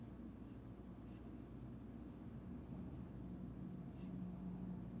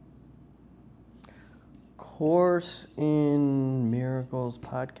Course in Miracles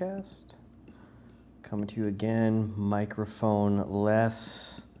podcast. Coming to you again, microphone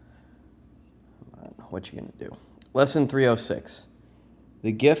less. What you gonna do? Lesson 306.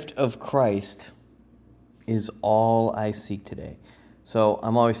 The gift of Christ is all I seek today. So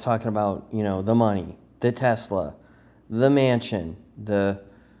I'm always talking about, the money, the Tesla, the mansion, the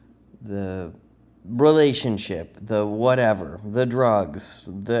relationship, the whatever, the drugs,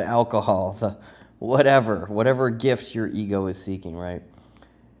 the alcohol, the whatever gift your ego is seeking, right?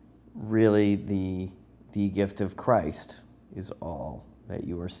 Really, the gift of Christ is all that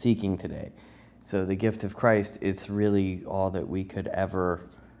you are seeking today. So the gift of Christ, it's really all that we could ever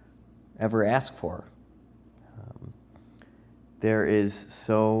ask for. There is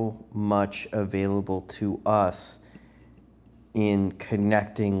so much available to us in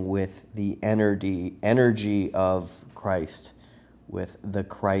connecting with the energy of Christ, with the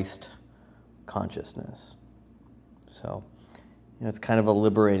Christ consciousness. So, it's kind of a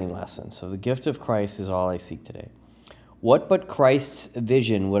liberating lesson. So the gift of Christ is all I seek today. What but Christ's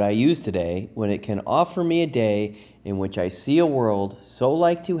vision would I use today when it can offer me a day in which I see a world so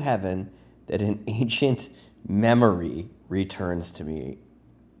like to heaven that an ancient memory returns to me?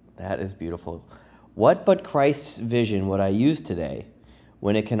 That is beautiful. What but Christ's vision would I use today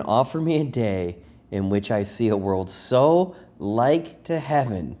when it can offer me a day in which I see a world so like to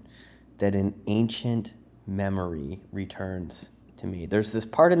heaven that an ancient memory returns to me? There's this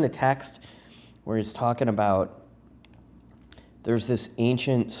part in the text where it's talking about, there's this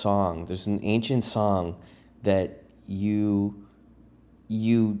ancient song. There's an ancient song that you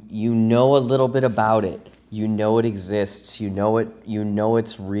know a little bit about it. You know it exists. You know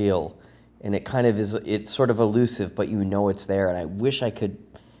it's real. And it kind of is, it's sort of elusive, but you know it's there. And I wish I could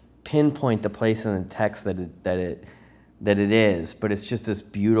pinpoint the place in the text that it is, but it's just this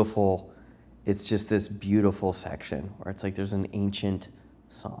beautiful section where it's like there's an ancient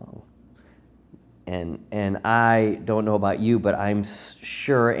song. And I don't know about you, but I'm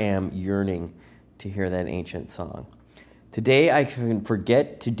sure am yearning to hear that ancient song. Today I can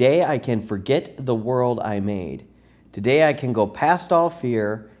forget the world I made. Today I can go past all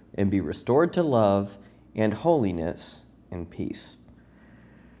fear and be restored to love and holiness and peace.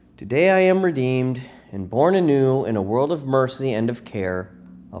 Today I am redeemed and born anew in a world of mercy and of care,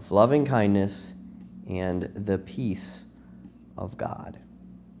 of loving kindness and the peace of God.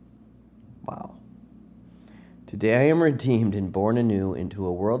 Wow. Today I am redeemed and born anew into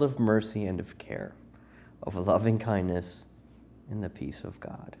a world of mercy and of care, of loving kindness and the peace of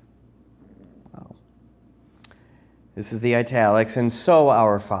God. Wow. This is the italics. And so,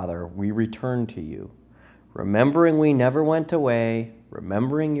 our Father, we return to you, remembering we never went away,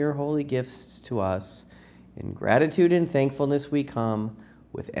 remembering your holy gifts to us. In gratitude and thankfulness we come,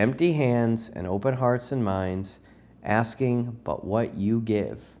 with empty hands and open hearts and minds, asking but what you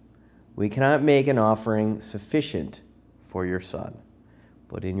give. We cannot make an offering sufficient for your Son,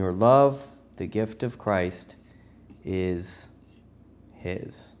 but in your love, the gift of Christ is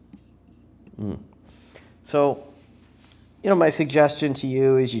his. So, my suggestion to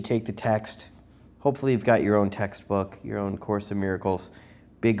you is you take the text. Hopefully you've got your own textbook, your own Course in Miracles,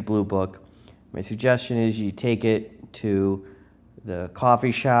 big blue book. My suggestion is you take it to the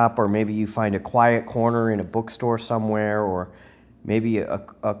coffee shop, or maybe you find a quiet corner in a bookstore somewhere, or maybe a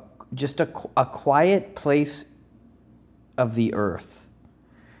quiet place of the earth,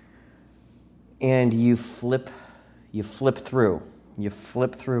 and you flip through. You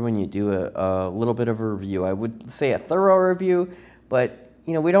flip through and you do a little bit of a review. I would say a thorough review, but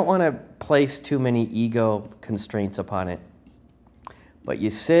we don't want to place too many ego constraints upon it. But you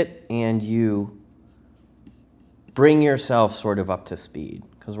sit and you bring yourself sort of up to speed,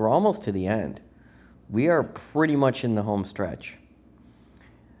 because we're almost to the end. We are pretty much in the home stretch.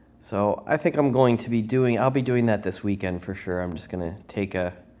 So I think I'll be doing that this weekend for sure. I'm just going to take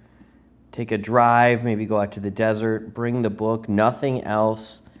a drive, maybe go out to the desert, bring the book, nothing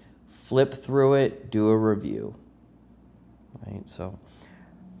else, flip through it, do a review. Right? So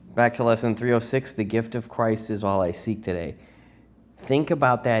back to lesson 306, the gift of Christ is all I seek today. Think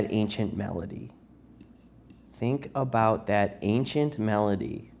about that ancient melody. Think about that ancient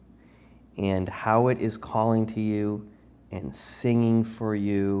melody and how it is calling to you and singing for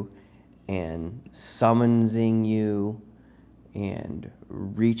you and summoning you and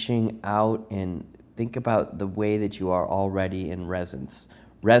reaching out, and think about the way that you are already in resonance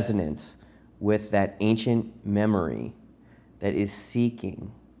with that ancient memory that is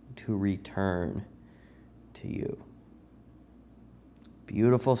seeking to return to you.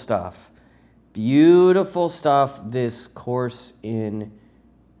 Beautiful stuff. Beautiful stuff, this Course in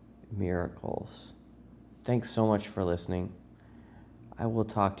Miracles. Thanks so much for listening. I will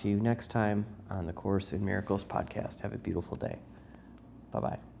talk to you next time on the Course in Miracles podcast. Have a beautiful day.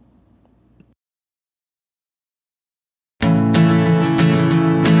 Bye-bye.